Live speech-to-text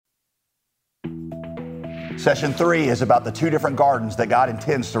Session 3 is about the two different gardens that God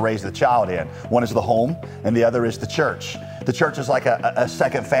intends to raise the child in. One is the home, and the other is the church. The church is like a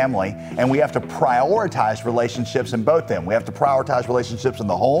second family, and we have to prioritize relationships in both them. We have to prioritize relationships in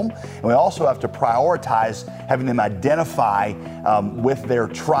the home, and we also have to prioritize having them identify with their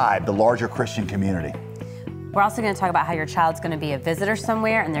tribe, the larger Christian community. We're also going to talk about how your child's going to be a visitor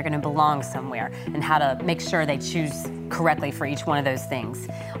somewhere and they're going to belong somewhere, and how to make sure they choose correctly for each one of those things.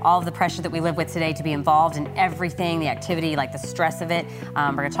 All of the pressure that we live with today to be involved in everything, the activity, like the stress of it,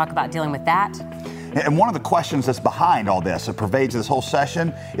 we're going to talk about dealing with that. And one of the questions that's behind all this, that pervades this whole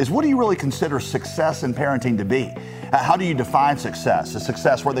session, is what do you really consider success in parenting to be? How do you define success? Is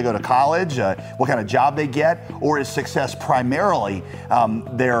success where they go to college, what kind of job they get, or is success primarily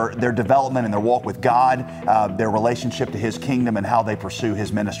their development and their walk with God, their relationship to His kingdom, and how they pursue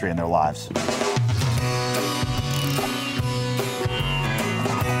His ministry in their lives?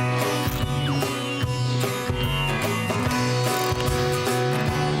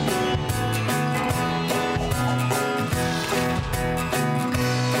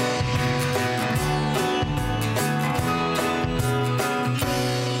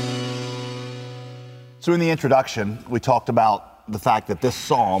 So in the introduction, we talked about the fact that this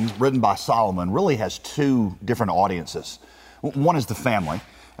psalm, written by Solomon, really has two different audiences. One is the family.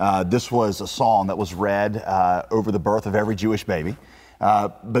 This was a psalm that was read over the birth of every Jewish baby.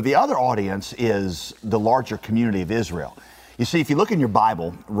 But the other audience is the larger community of Israel. You see, if you look in your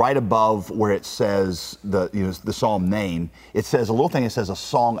Bible, right above where it says the psalm name, it says a little thing that says a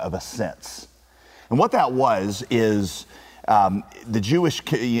song of ascents. And what that was is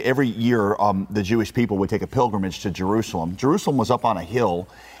every year, the Jewish people would take a pilgrimage to Jerusalem. Jerusalem was up on a hill,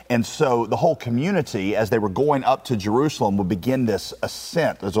 and so the whole community, as they were going up to Jerusalem, would begin this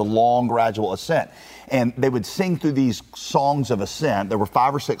ascent. There's a long, gradual ascent. And they would sing through these songs of ascent. There were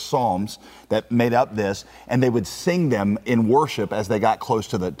 5 or 6 psalms that made up this, and they would sing them in worship as they got close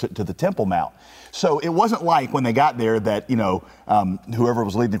to the Temple Mount. So it wasn't like when they got there that, whoever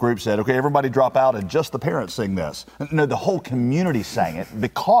was leading the group said, okay, everybody drop out and just the parents sing this. No, the whole community sang it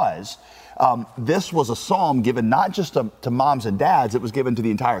because this was a psalm given not just to moms and dads, it was given to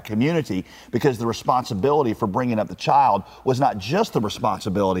the entire community, because the responsibility for bringing up the child was not just the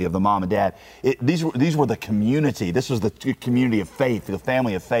responsibility of the mom and dad. These were the community. This was the community of faith, the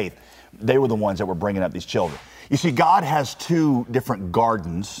family of faith. They were the ones that were bringing up these children. You see, God has 2 different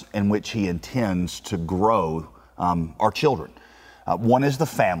gardens in which He intends to grow our children. One is the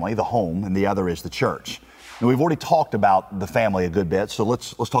family, the home, and the other is the church. And we've already talked about the family a good bit, so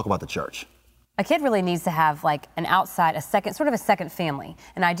let's talk about the church. A kid really needs to have like a second family.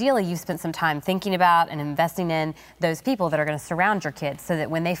 And ideally, you've spent some time thinking about and investing in those people that are going to surround your kids, so that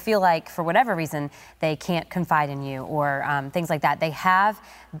when they feel like, for whatever reason, they can't confide in you or things like that, they have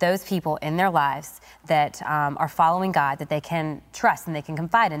those people in their lives that are following God, that they can trust and they can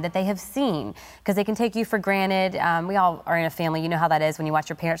confide in, that they have seen, because they can take you for granted. We all are in a family. You know how that is when you watch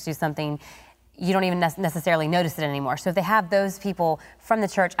your parents do something. You don't even necessarily notice it anymore. So if they have those people from the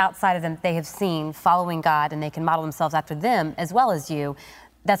church outside of them they have seen following God, and they can model themselves after them as well as you,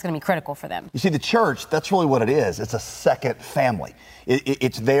 that's going to be critical for them. You see, the church, that's really what it is. It's a second family.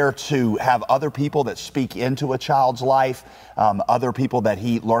 It's there to have other people that speak into a child's life, other people that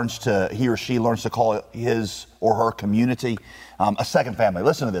he or she learns to call his or her community, a second family.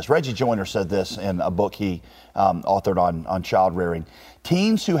 Listen to this. Reggie Joiner said this in a book he authored on child rearing.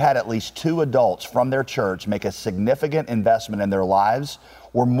 Teens who had at least 2 adults from their church make a significant investment in their lives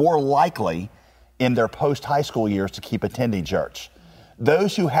were more likely in their post-high school years to keep attending church.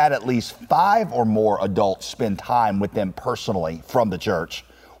 Those who had at least 5 or more adults spend time with them personally from the church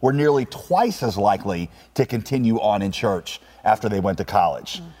were nearly twice as likely to continue on in church after they went to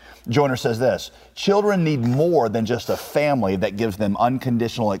college. Joiner says this: children need more than just a family that gives them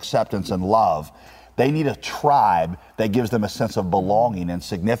unconditional acceptance and love. They need a tribe that gives them a sense of belonging and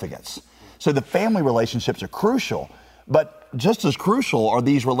significance. So the family relationships are crucial, but just as crucial are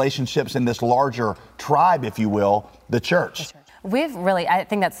these relationships in this larger tribe, if you will, the church. I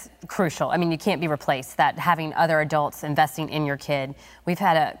think that's crucial. I mean, you can't be replaced, that having other adults investing in your kid. We've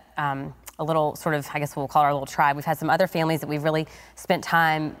had a little sort of, I guess we'll call it our little tribe. We've had some other families that we've really spent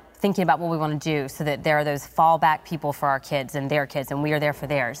time thinking about what we want to do, so that there are those fallback people for our kids and their kids, and we are there for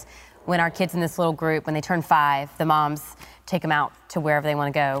theirs. When our kids in this little group, when they turn 5, the moms take them out to wherever they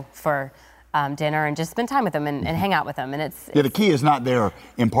want to go for dinner and just spend time with them and hang out with them. And it's the key is not there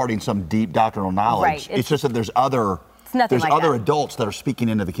imparting some deep doctrinal knowledge. Right. It's just that there's other adults that are speaking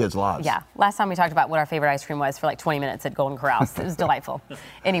into the kids' lives. Yeah. Last time we talked about what our favorite ice cream was for like 20 minutes at Golden Corrals. It was delightful.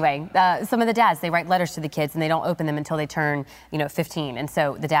 Anyway, some of the dads, they write letters to the kids and they don't open them until they turn, 15. And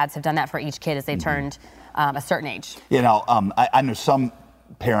so the dads have done that for each kid as they turned a certain age. You know, I know some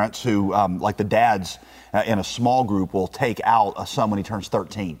parents who, like the dads in a small group, will take out a son when he turns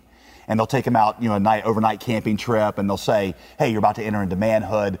 13. And they'll take him out, you know, overnight camping trip, and they'll say, hey, you're about to enter into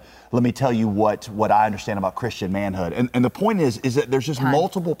manhood. Let me tell you what I understand about Christian manhood. And the point is that there's just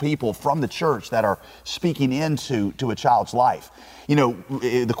multiple people from the church that are speaking into a child's life. You know,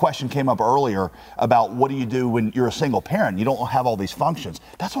 the question came up earlier about what do you do when you're a single parent? You don't have all these functions.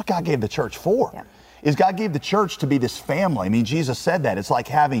 That's what God gave the church for. Yeah. Is God gave the church to be this family. I mean, Jesus said that. It's like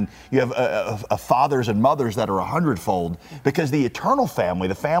you have fathers and mothers that are 100-fold, because the eternal family,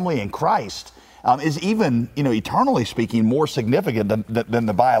 the family in Christ, is even, you know, eternally speaking, more significant than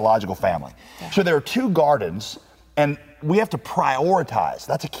the biological family. Yeah. So there are two gardens, and we have to prioritize.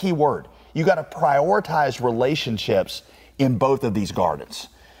 That's a key word. You got to prioritize relationships in both of these gardens.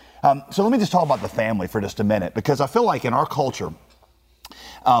 So let me just talk about the family for just a minute, because I feel like in our culture,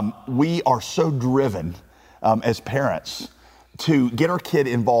 we are so driven as parents to get our kid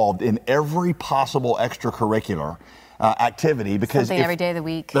involved in every possible extracurricular activity, because something every day of the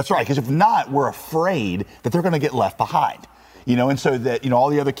week. That's right, because if not, we're afraid that they're going to get left behind. You know, and so that, you know, all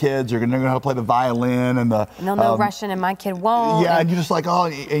the other kids are going to know how to play the violin and they'll know Russian, and my kid won't. Yeah, and you're just like, oh,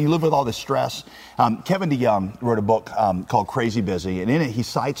 and you live with all this stress. Kevin DeYoung wrote a book called Crazy Busy, and in it he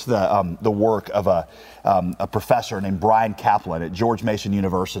cites the work of a professor named Brian Kaplan at George Mason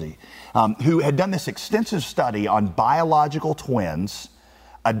University, who had done this extensive study on biological twins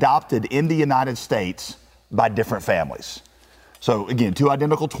adopted in the United States by different families. So again, two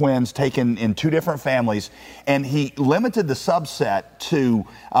identical twins taken in two different families, and he limited the subset to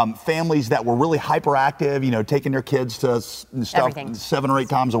families that were really hyperactive, you know, taking their kids to stuff 7 or 8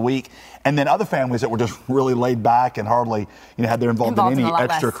 times a week, and then other families that were just really laid back and hardly, you know, had their involved in any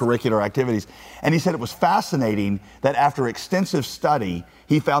extracurricular activities. And he said it was fascinating that after extensive study,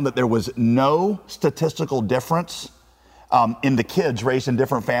 he found that there was no statistical difference in the kids raised in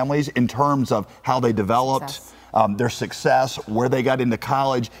different families in terms of how they developed. Their success, where they got into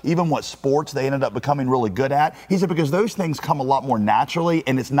college, even what sports they ended up becoming really good at. He said because those things come a lot more naturally,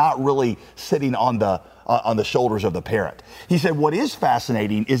 and it's not really sitting on the shoulders of the parent. He said what is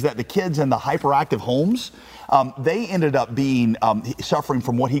fascinating is that the kids in the hyperactive homes, they ended up being suffering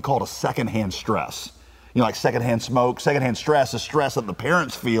from what he called a secondhand stress. You know, like secondhand smoke, secondhand stress, the stress that the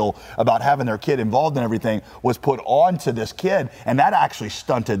parents feel about having their kid involved in everything was put onto this kid, and that actually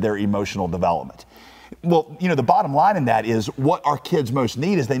stunted their emotional development. Well, you know, the bottom line in that is what our kids most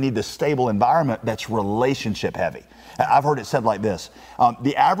need is they need this stable environment that's relationship heavy. I've heard it said like this.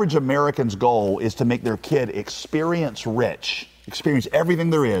 The average American's goal is to make their kid experience rich, experience everything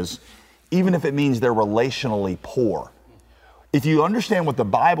there is, even if it means they're relationally poor. If you understand what the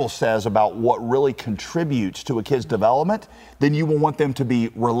Bible says about what really contributes to a kid's development, then you will want them to be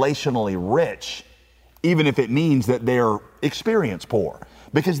relationally rich, even if it means that they're experience poor.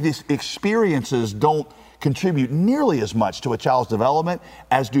 Because these experiences don't contribute nearly as much to a child's development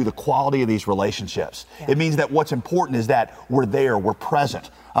as do the quality of these relationships. Yeah. It means that what's important is that we're there, we're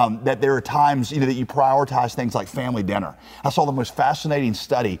present, that there are times, you know, that you prioritize things like family dinner. I saw the most fascinating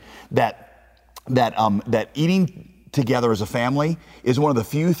study that eating together as a family is one of the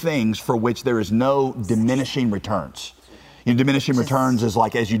few things for which there is no diminishing returns. You know, diminishing returns is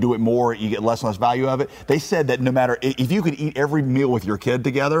like as you do it more, you get less and less value of it. They said that no matter if you could eat every meal with your kid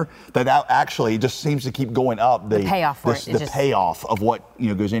together, that actually just seems to keep going up. The payoff for it. The payoff of what, you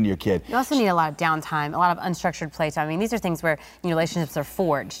know, goes into your kid. You also need a lot of downtime, a lot of unstructured playtime. I mean, these are things where, you know, relationships are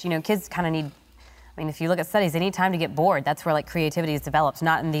forged. You know, kids kind of need. I mean, if you look at studies, they need time to get bored. That's where like creativity is developed,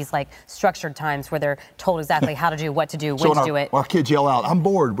 not in these like structured times where they're told exactly how to do, what to do, when to do it. Our kids yell out, "I'm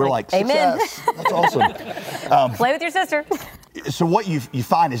bored." We're like, "Amen." Success. That's awesome. Play with your sister. So what you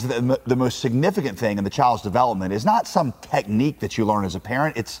find is that the most significant thing in the child's development is not some technique that you learn as a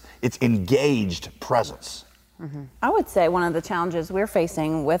parent. It's engaged presence. Mm-hmm. I would say one of the challenges we're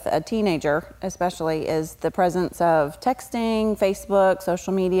facing with a teenager, especially, is the presence of texting, Facebook,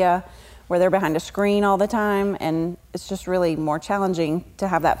 social media, where they're behind a screen all the time, and it's just really more challenging to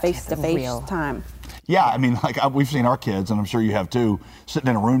have that face-to-face time. Yeah, I mean, like we've seen our kids, and I'm sure you have too, sitting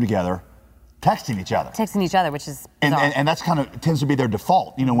in a room together, texting each other. Texting each other, which is and that's kind of tends to be their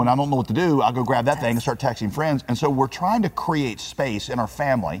default. You know, when I don't know what to do, I'll go grab that thing and start texting friends. And so we're trying to create space in our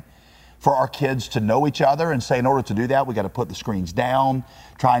family for our kids to know each other, and say in order to do that, we got to put the screens down,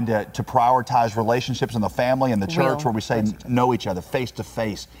 trying to prioritize relationships in the family and the church where we say know each other,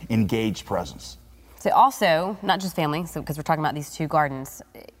 face-to-face, engaged presence. So also, not just family, so because we're talking about these two gardens,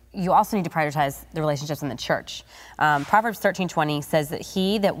 you also need to prioritize the relationships in the church. Proverbs 13:20 says that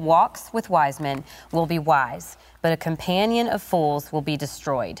he that walks with wise men will be wise, but a companion of fools will be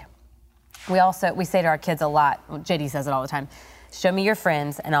destroyed. we say to our kids a lot, well, JD says it all the time, show me your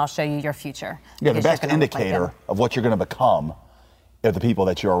friends and I'll show you your future. Yeah, the Because you're best gonna look like indicator them. of what you're going to become are the people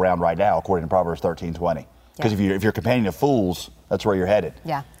that you're around right now, according to Proverbs 13:20. Because Yeah. if you're a companion of fools, that's where you're headed.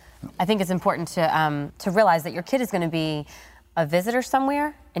 Yeah. I think it's important to realize that your kid is going to be a visitor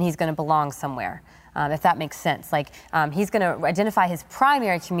somewhere and he's going to belong somewhere. If that makes sense. Like he's going to identify his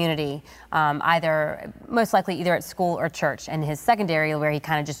primary community most likely either at school or church, and his secondary, where he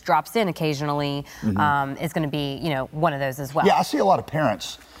kind of just drops in occasionally, is going to be, one of those as well. Yeah, I see a lot of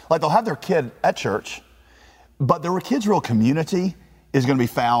parents, like they'll have their kid at church, but their kid's real community is going to be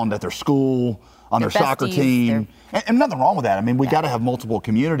found at their school, on their soccer besties, team. And nothing wrong with that. I mean, we got to have multiple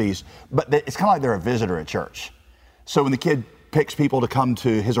communities, but it's kind of like they're a visitor at church. So when the kid picks people to come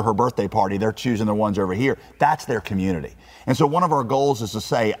to his or her birthday party, they're choosing the ones over here. That's their community. And so one of our goals is to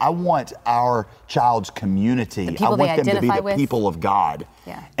say, I want our child's community, I want them to be the people of God.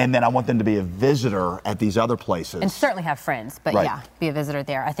 Yeah. And then I want them to be a visitor at these other places. And certainly have friends, but Right. yeah, be a visitor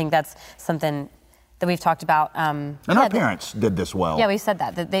there. I think that's something that we've talked about. And our parents did this well. Yeah, we said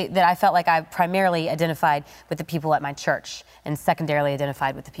that I felt like I primarily identified with the people at my church and secondarily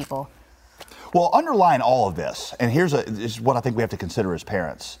identified with the people. Well, underlying all of this, and this is what I think we have to consider as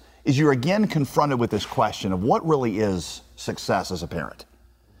parents, is you're again confronted with this question of what really is success as a parent.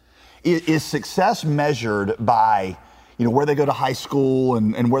 Is success measured by, where they go to high school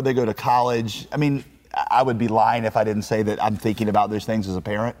and where they go to college? I mean, I would be lying if I didn't say that I'm thinking about those things as a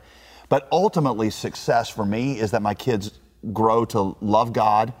parent. But ultimately, success for me is that my kids grow to love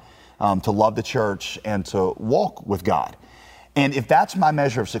God, to love the church, and to walk with God. And if that's my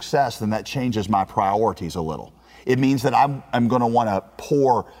measure of success, then that changes my priorities a little. It means that I'm going to want to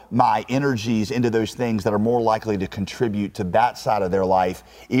pour my energies into those things that are more likely to contribute to that side of their life,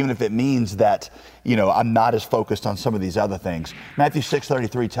 even if it means that, I'm not as focused on some of these other things. Matthew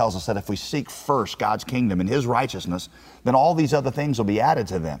 6:33 tells us that if we seek first God's kingdom and his righteousness, then all these other things will be added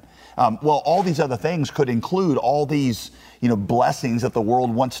to them. Well, all these other things could include all these, blessings that the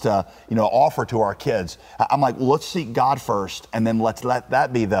world wants to, offer to our kids. I'm like, well, let's seek God first, and then let's let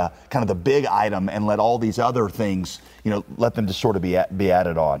that be the kind of the big item, and let all these other things, let them just sort of be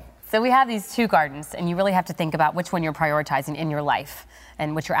added on. So we have these two gardens, and you really have to think about which one you're prioritizing in your life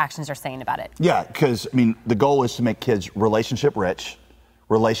and what your actions are saying about it. Yeah, because, the goal is to make kids relationship rich,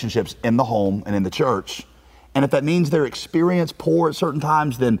 relationships in the home and in the church. And if that means their experience poor at certain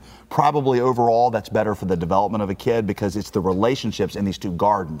times, then probably overall that's better for the development of a kid, because it's the relationships in these two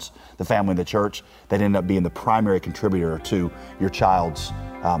gardens, the family and the church, that end up being the primary contributor to your child's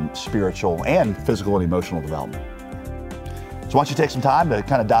spiritual and physical and emotional development. So why don't you take some time to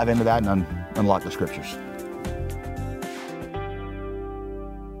kind of dive into that and unlock the scriptures.